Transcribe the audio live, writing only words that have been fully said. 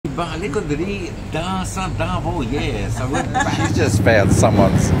yeah. So she's just found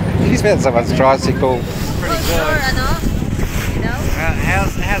someone's tricycle. Pretty good. You know?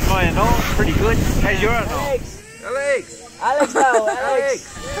 How's my ano? Pretty good. How's your ano? Alex now,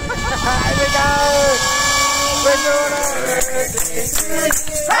 Alex. Here we go.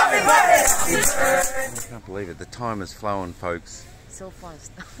 I can't believe it. The time has flown, folks. So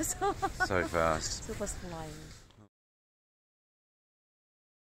fast. So fast. So fast flying.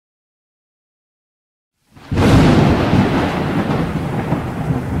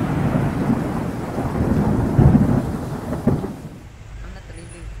 I'm not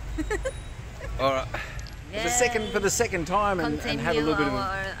really. All right. For the second time and have a little bit of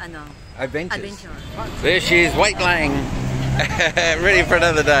adventure. There she is, weight laying, ready for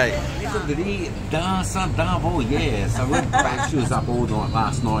another day. Yeah, so she was up all night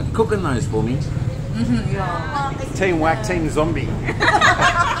last night cooking those for me. Yeah. Team Whack, Team Zombie.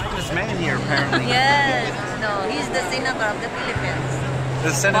 Famous man here apparently. Yes, no, he's the senator of the Philippines.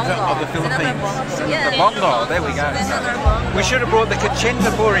 The senator of the Philippines. Senator Bongo, there we go. We should have brought the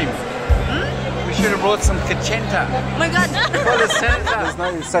kachenta for him. We should have brought some kachenta. Oh my god! For the senator. There's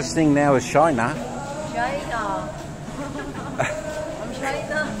no such thing now as China. China. I'm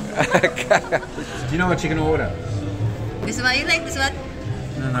China. Do you know what you can order? This one, you like this one?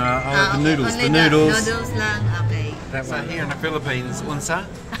 No, the noodles. Only the noodles. Noodles lang, okay. That one here in the Philippines, unsa?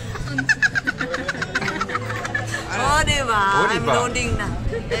 Oh, diba? I'm loading na.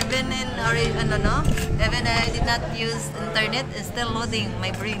 Even even I did not use internet, it's still loading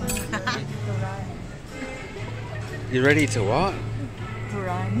my brain. You ready to what? To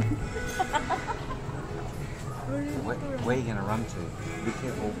run. Where are you going to run to? Be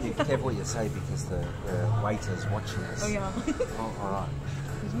careful what you say because the waiter's watching us. Oh yeah. Oh, all right.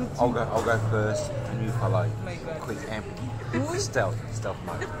 I'll go first and you follow. Quick amp. Stealth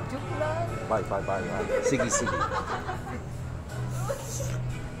mode. Bye. Siggy.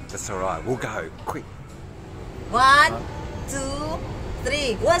 That's all right. We'll go quick. 1, 2,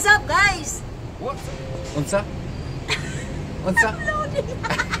 3. What's up, guys? What? Unsa? Unsa?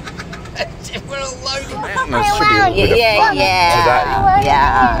 We're all loading.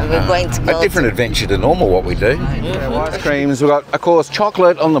 Yeah. We're going to go. A different adventure to normal what we do. Ice creams. We've got, of course,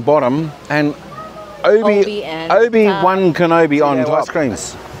 chocolate on the bottom and Obi-Wan Kenobi on ice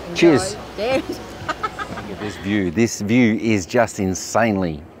creams. Cheers. Look at this view. This view is just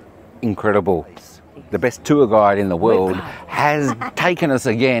insanely incredible. The best tour guide in the world has taken us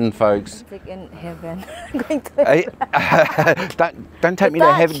again, folks. In heaven. Don't take me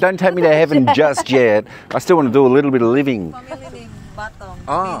to heaven. Don't take me to heaven just yet. I still want to do a little bit of living.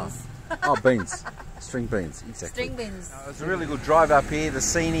 Beans. Beans. String beans. Exactly. String beans. It's a really good drive up here. The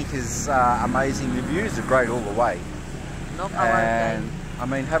scenic is amazing. The views are great all the way. And I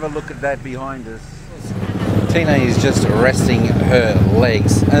mean, have a look at that behind us. Tina is just resting her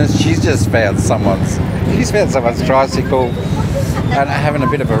legs, and she's just found someone's tricycle and having a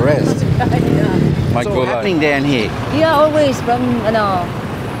bit of a rest. My God, happening down here. Yeah, always from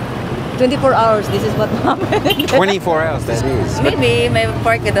 24 hours. This is what happened. 24 hours. That is. Maybe may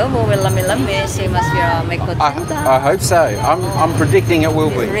park adobo will lami-lami same as your may kotenta. I hope so. I'm predicting it will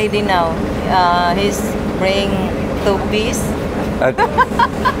be. He's ready now. He's bringing 2 piece.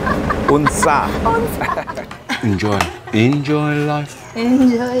 Unsa. Enjoy life.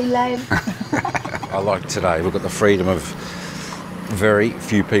 Enjoy life. I like today. We've got the freedom of very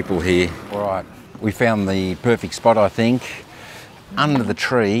few people here. All right, we found the perfect spot, I think, under the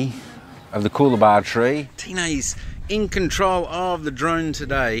tree of the Coolabah tree. Tina is in control of the drone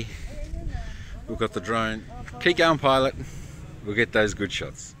today. We've got the drone. Keep going, pilot. We'll get those good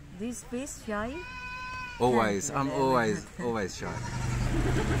shots. This piece shy? Always. I'm always shy.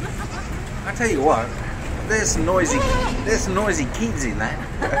 I tell you what. There's noisy kids in that.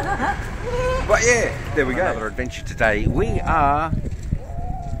 But yeah, there we go. Another adventure today. We are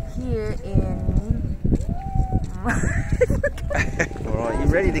here in. Alright, you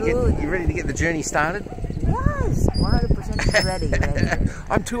ready to get the journey started? Yes, 100% ready.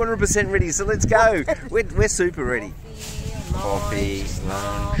 I'm 200% ready, so let's go. We're super ready. Coffee,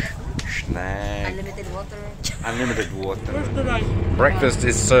 lunch, snack. Unlimited water. Breakfast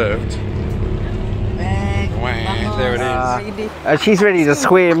is served. There it is. She's ready to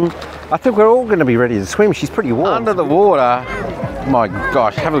swim. I think we're all going to be ready to swim. She's pretty warm. Under the water. My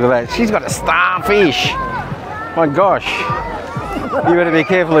gosh, have a look at that. She's got a starfish. My gosh. You better be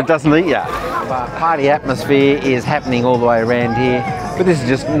careful it doesn't eat you. Party atmosphere is happening all the way around here. But this is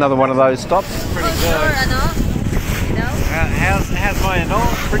just another one of those stops. Pretty good. How's my ano?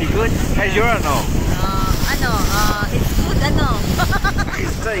 Pretty good. How's your ano? It's good ano.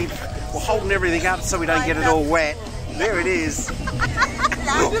 deep. We're holding everything up so we don't get it all wet. There it is. The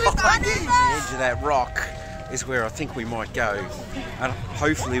edge of that rock is where I think we might go. And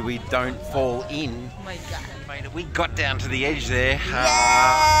hopefully we don't fall in. Oh my God. We got down to the edge there.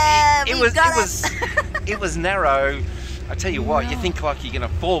 Yeah, it was narrow. I tell you what, you think like you're going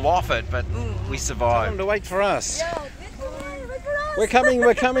to fall off it, but we survived. Tell them to wait for us. Yo, wait for us. We're coming,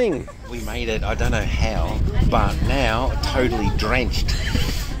 we're coming. We made it, I don't know how, but now totally drenched.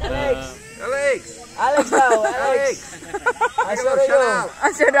 Alex! Alex! Alex now! Alex! I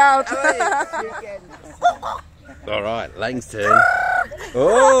shut out. All right, Lang's turn.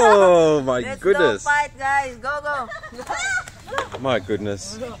 Oh my goodness. Let's go fight, guys. Go. My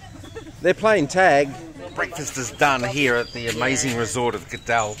goodness. They're playing tag. Breakfast is done here at the amazing resort of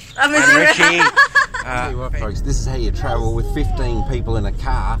Goodell. And Richie. Tell you what, folks, this is how you travel with 15 people in a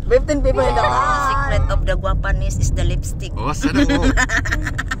car. 15 people in the car. The secret of the guapanese is the lipstick. Oh, said it all.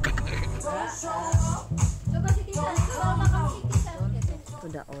 To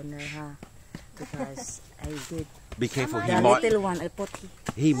the owner, huh? Because I did. Be careful, The little one, I put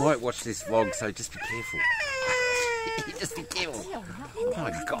he might watch this vlog, so just be careful. Just be careful. Oh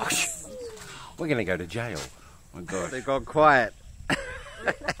my gosh. We're going to go to jail. Oh my God. They've gone quiet.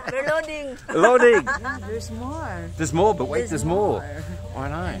 We're loading. Loading. There's more. There's more, but wait, there's more. I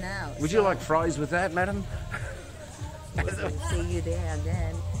know. I know. Would you like fries with that, madam? See you there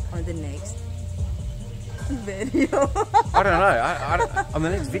again on the next video. I don't know. I on the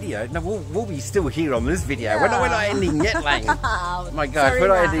next video, no, we'll be still here on this video. Yeah. We're not ending yet, Lang. Oh my God, we're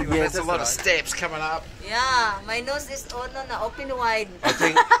not ending yet. There's a lot of steps coming up. Yeah, my nose is open wide. I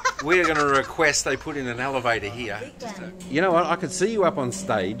think we're going to request they put in an elevator here. You know what? I could see you up on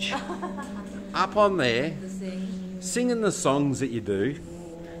stage, up on there, singing the songs that you do,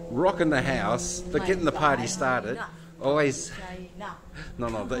 rocking the house, but getting the party started. Always.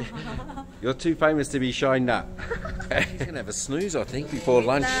 No, you're too famous to be shined up. You're going to have a snooze, I think, before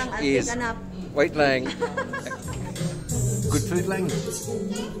lunch is. Wait, Lang. Good food, Lang?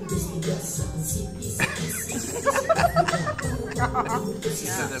 She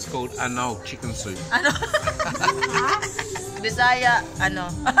said that's called ano, chicken soup. Bisaya, ano.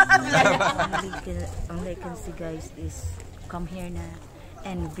 All I can see, guys, is come here now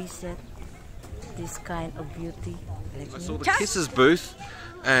and visit this kind of beauty. I saw the Kisses booth,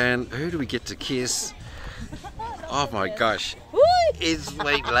 and who do we get to kiss? Oh my gosh, it's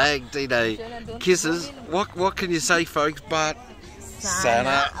late lag, D-Day. Kisses, what can you say, folks, but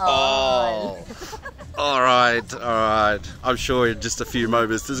Sana all. Alright. I'm sure in just a few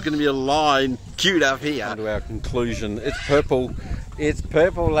moments there's going to be a line queued up here. To our conclusion, it's purple,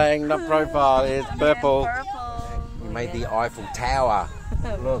 Lang, not profile, it's purple. We made the Eiffel Tower.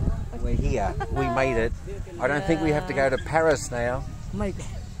 Look, we're here. We made it. I don't think we have to go to Paris now. My God.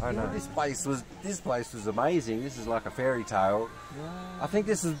 I know. This place was amazing. This is like a fairy tale. I think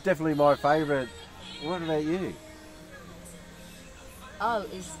this is definitely my favourite. What about you? All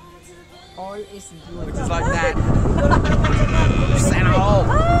is good. Which is like that. Santa all.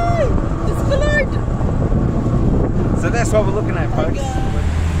 It's colored. So that's what we're looking at, folks.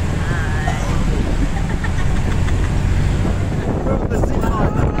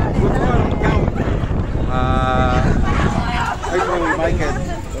 Hopefully we make it.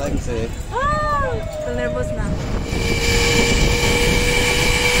 Legs here. Still nervous na.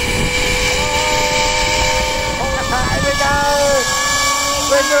 Here we go!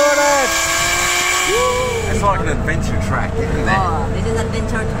 We're doing it! It's like an adventure track, isn't it? Oh, this is adventure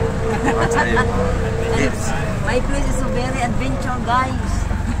track. I tell you, it's My place is very adventure, guys.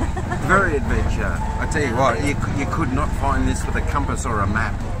 very adventure. I tell you what, you could not find this with a compass or a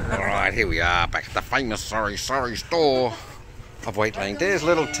map. Alright, here we are, back at the famous Sorry store of Wheatland. There's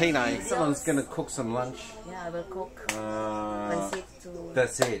little Tina. Someone's going to cook some lunch. Yeah, I will cook.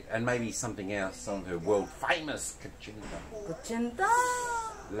 That's it. And maybe something else, some of her world famous kachinta. Kuchinta.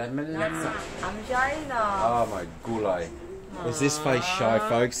 Lemon. I'm shy now. Oh my gulai. Is this face shy,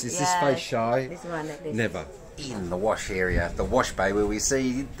 folks? Is this face shy? This one like this. Never. In the wash area, the wash bay where we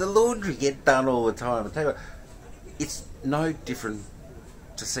see the laundry get done all the time. I tell you what, it's no different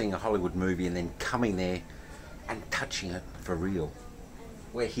to seeing a Hollywood movie and then coming there and touching it for real.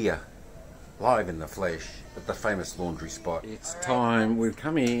 We're here, live in the flesh, at the famous laundry spot. It's time, we've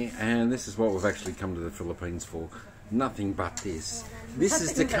come here and this is what we've actually come to the Philippines for. Nothing but this. This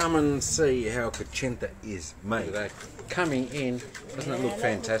is to come and see how kachinta is made. Coming in, doesn't it look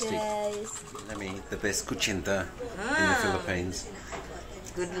fantastic? I mean, the best kachinta in the Philippines.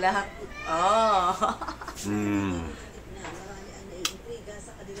 Good luck. Oh.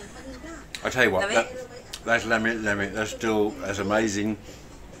 I tell you what, that's lemon, that's still as amazing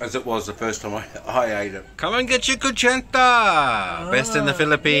as it was the first time I ate it. Come and get your kuchenta! Best in the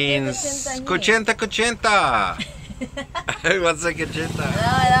Philippines. Kuchenta, kuchenta! Who wants a kuchenta?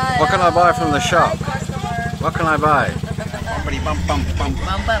 What can I buy from the shop? What can I buy? Bum, bum, bum.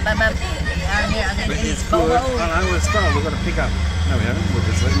 It's good. Oh no, it's not. We've got to pick up. No, we haven't. We're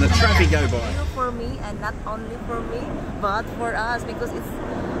just letting the traffic go by. For me, and not only for me, but for us, because it's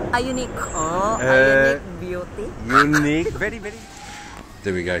a unique, a unique beauty. Unique, very, very.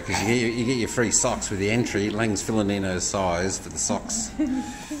 There we go, because you get your free socks with the entry. Lang's filling in her size for the socks. And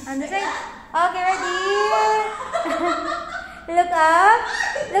say, okay, ready? Look up.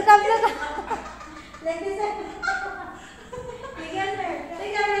 Look up, look up. Like this. Look at her.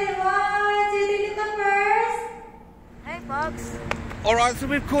 Look at her. Wow, Judy, look up first. Hey, folks. Alright, so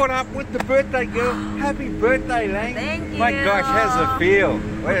we've caught up with the birthday girl. Happy birthday, Lang. Thank you. My gosh, how's it feel?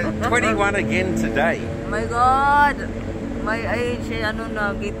 We're 21 again today. Oh my God. My age, ano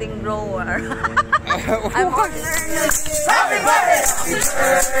na, getting grower. I'm older. Happy birthday!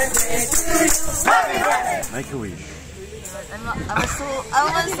 Happy birthday! Make a wish. I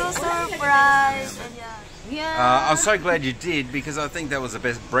was so surprised. Yeah. I'm so glad you did, because I think that was the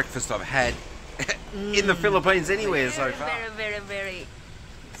best breakfast I've had in the Philippines anywhere so far. Very.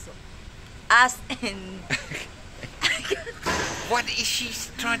 So, us and. What is she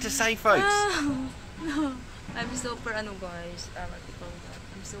trying to say, folks? No. I'm super, guys. I'm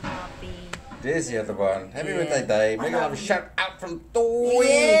so happy. There's the other one. Happy birthday, Dave. We're going to have a shout out from Toy.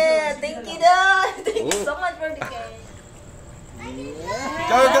 Yeah, thank you, Dad. Thank you so much for the cake. Go!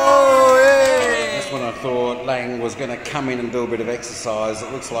 Yay! That's when I thought Lang was going to come in and do a bit of exercise. It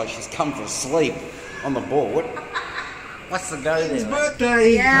looks like she's come for sleep on the board. What's the go there? It's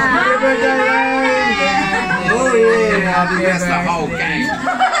birthday! Yeah. Happy birthday, Lang! Yeah. Oh yeah! That's the whole gang.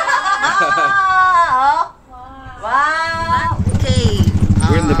 Wow! Batcave.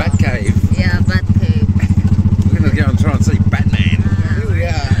 We're in the Batcave. Yeah, Batcave. We're going to go and try and see Batman. Here we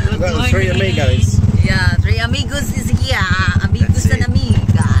are. We've got the three amigos. Yeah, three amigos is here. Amigos and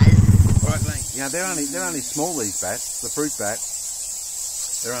amigas. Right, Lang. Yeah, they're only small, these bats. The fruit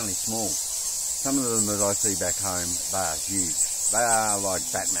bats. They're only small. Some of them that I see back home, they are huge. They are like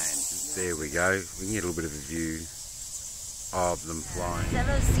Batman. There we go. We can get a little bit of a view of them flying.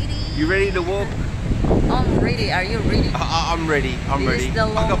 Hello, city. You ready to walk? I'm ready. Are you ready? I'm ready. I'm ready. I've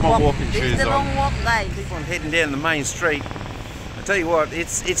got my walking shoes on. This is the long walk, guys. Keep on heading down the main street. I tell you what,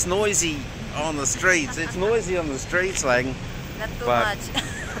 it's noisy on the streets. It's noisy on the streets, Lang. Not too But- much.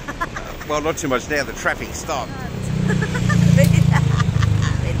 Well, not too much now. The traffic stopped.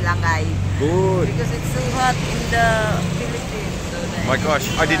 Wait lang, guys. Good. Because it's so hot in the Philippines. So My gosh,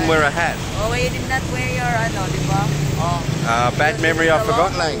 I didn't wear a hat. Oh, you did not wear your di ba? Oh. Bad memory, I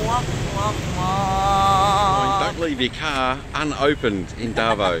forgot, Lang. Walk. Oh, don't leave your car unopened in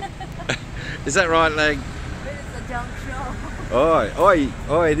Davo. Is that right, Lang? This is the junk show.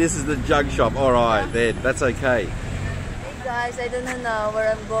 Oi, this is the jug shop. All right, there, that's okay. Hey guys, I don't know where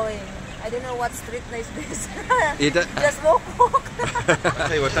I'm going. I don't know what street is this. Just walk. I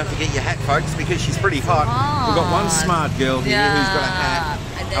tell you what, don't forget your hat, folks, because she's pretty hot. We've got one smart girl here who's got a hat,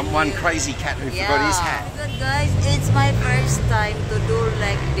 and one crazy cat who forgot his hat. Good guys, it's my first time to do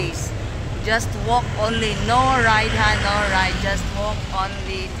like this. Just walk only, no ride, no ride. Just walk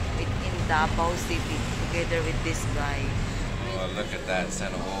only in davaocity together with this guy. Oh, look at that,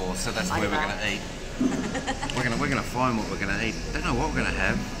 Santa Hall. So that's where we're going to eat. We're gonna find what we're gonna eat. Don't know what we're gonna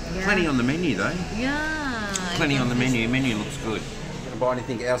have. Yeah. Plenty on the menu though. Yeah. Plenty on the menu. Menu looks good. Gonna buy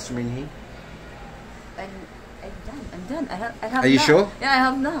anything else from in here? I'm done. I have. Are you now. sure? Yeah, I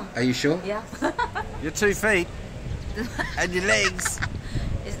have now. Are you sure? Yeah. Your 2 feet and your legs.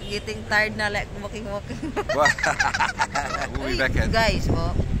 It's getting tired now, like walking. We'll be back at. Guys,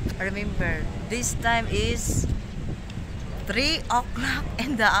 remember this time is 3 o'clock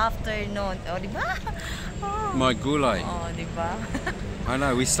in the afternoon. Oh, di ba? Oh. My gulay. Oh, di ba? I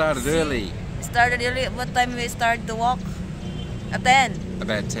know. We started early. Started early. What time we start to walk? At 10.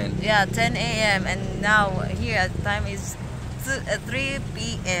 About 10. Yeah, 10 a.m. And now here the time is 3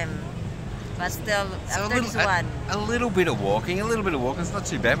 p.m. But still, So after this one. a little bit of walking. It's not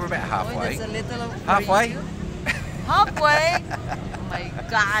too bad. We're about halfway. Oh, that's a little Halfway? Halfway? Oh my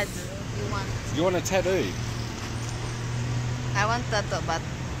God. You want a tattoo? I want tattoo, but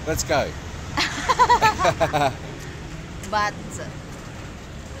Let's go.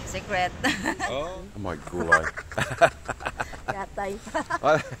 secret. Oh my gulay. Yatay.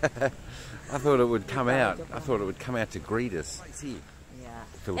 I thought it would come out. I thought it would come out to greet us. Yeah.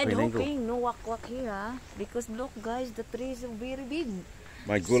 Philippine And eagle. hoping no walk here, huh? Because look, guys, the tree is very big.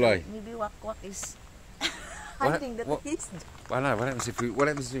 My So gulay. maybe walk is. hunting that what- is. I know. What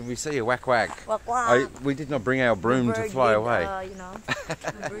happens if we see a whack whack? Wak wak. We did not bring our broom to fly away. You know.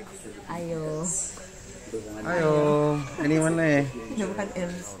 Ayo. Hiyo. Anyone there? No one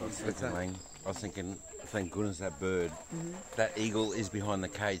else. What's that? I was thinking, thank goodness that bird, that eagle is behind the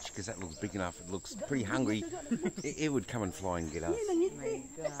cage because that looks big enough. It looks pretty hungry. It would come and fly and get us. Oh my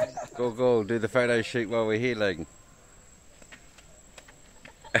God. Go, do the photo shoot while we're here, Leg.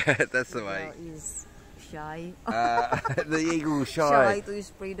 That's the way. Eagle is shy. The eagle Shy to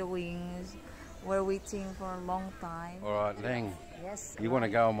spread the wings. We're waiting for a long time. All right, Lang. Yes. You want to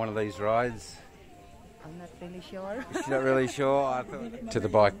go on one of these rides? I'm not really sure. You're not really sure? I thought... To the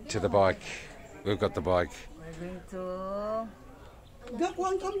bike. We've got the bike. We're going to That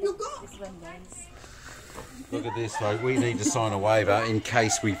one come you go. this one, guys. Look at this, folks. We need to sign a waiver in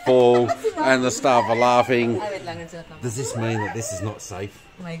case we fall and the staff are laughing. Wait lang, it's not come. Does this mean that this is not safe?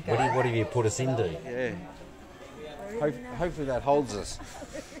 Oh my God. What have you put us into? Yeah. Hopefully that holds us.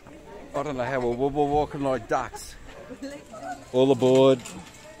 I don't know how we're walking like ducks. All aboard.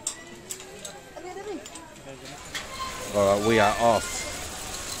 Alright, we are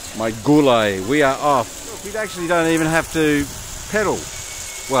off. My gulay, we are off. Look, we actually don't even have to pedal.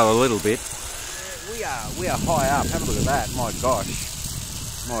 Well, a little bit. We are high up. Have a look at that. My gosh.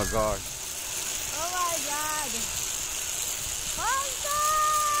 My gosh. Oh my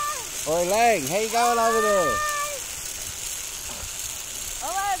God. Oi, Lang, how you going over there?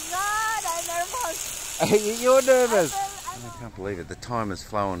 Oh my God, I'm nervous. You're nervous. I can't believe it. The time is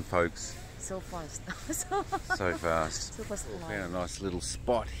flowing, folks. So fast. So fast. So fast. Found a nice little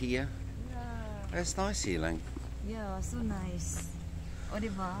spot here. Yeah. That's nice here, Lang. Yeah, so nice. O,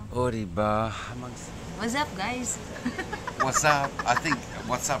 diba? Oriba amongst. What's up, guys? What's up? I think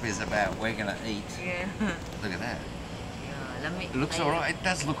what's up is about we're gonna eat. Yeah. Look at that. Yeah, let me. It looks alright. It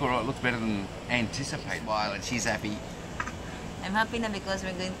does look alright. Looks better than anticipated. Wow, and she's happy. I'm happy na because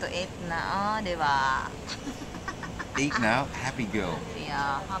we're going to eat na. Oh, diba? Eat now, happy girl.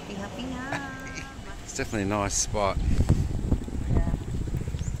 Yeah, happy na. It's definitely a nice spot.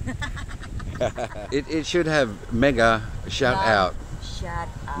 Yeah. It should have mega shout out. Shout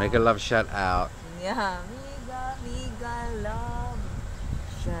out. Mega love shout out. Yeah, mega love.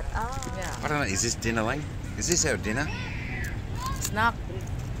 Shout out. Yeah. I don't know. Is this dinner, Lang? Is this our dinner? Snack.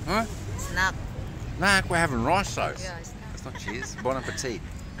 Huh? Snack. Nah, we're having rice though. Yeah, snack. It's not cheers. Bon appetit.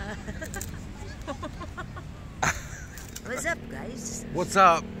 What's up, guys? What's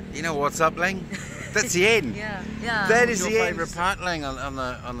up? You know what's up, Lang? That's the end. Yeah, yeah. That is Your the favourite part, Lang,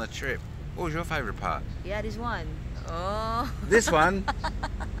 on the trip. What was your favourite part? Yeah, this one. Oh. This one.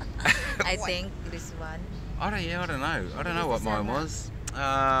 I think this one. I don't know. I don't know what mine was.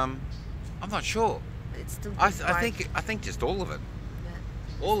 I'm not sure. It's too. I think just all of it.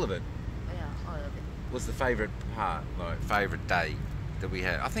 Yeah. All of it Yeah, all of it. was the favourite part, like favourite day that we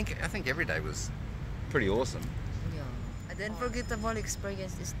had. I think every day was pretty awesome. Yeah. And the unforgettable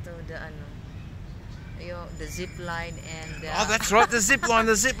experience is to the zip line and. Oh, that's right, the zip line,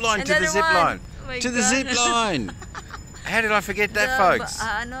 to the zip line, Oh my to the God. zip line. How did I forget that, folks?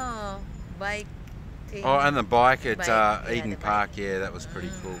 Bike. Oh, and the bike at Bike, Eden the Park, yeah, that was pretty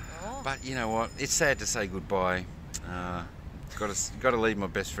cool. Oh. But you know what? It's sad to say goodbye. Got to leave my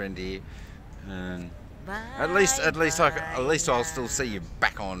best friend here, and at least I'll still see you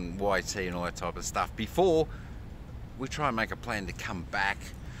back on YT and all that type of stuff before we try and make a plan to come back.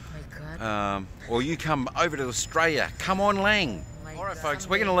 Oh my God. Or you come over to Australia. Come on, Lang. All right, folks,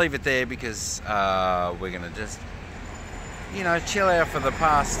 we're going to leave it there because we're going to just, chill out for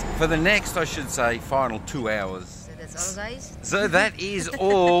the next, I should say, final 2 hours. So that's all, guys. So that is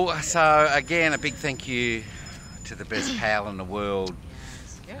all. So again, a big thank you to the best pal in the world.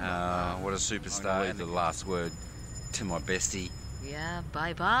 What a superstar. And the last word to my bestie. Yeah,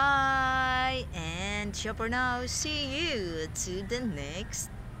 bye bye. And ciao for now. See you to the next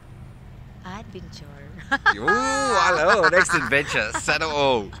adventure. Ooh, hello, next adventure. Settle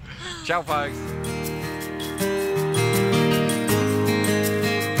all. Ciao, folks.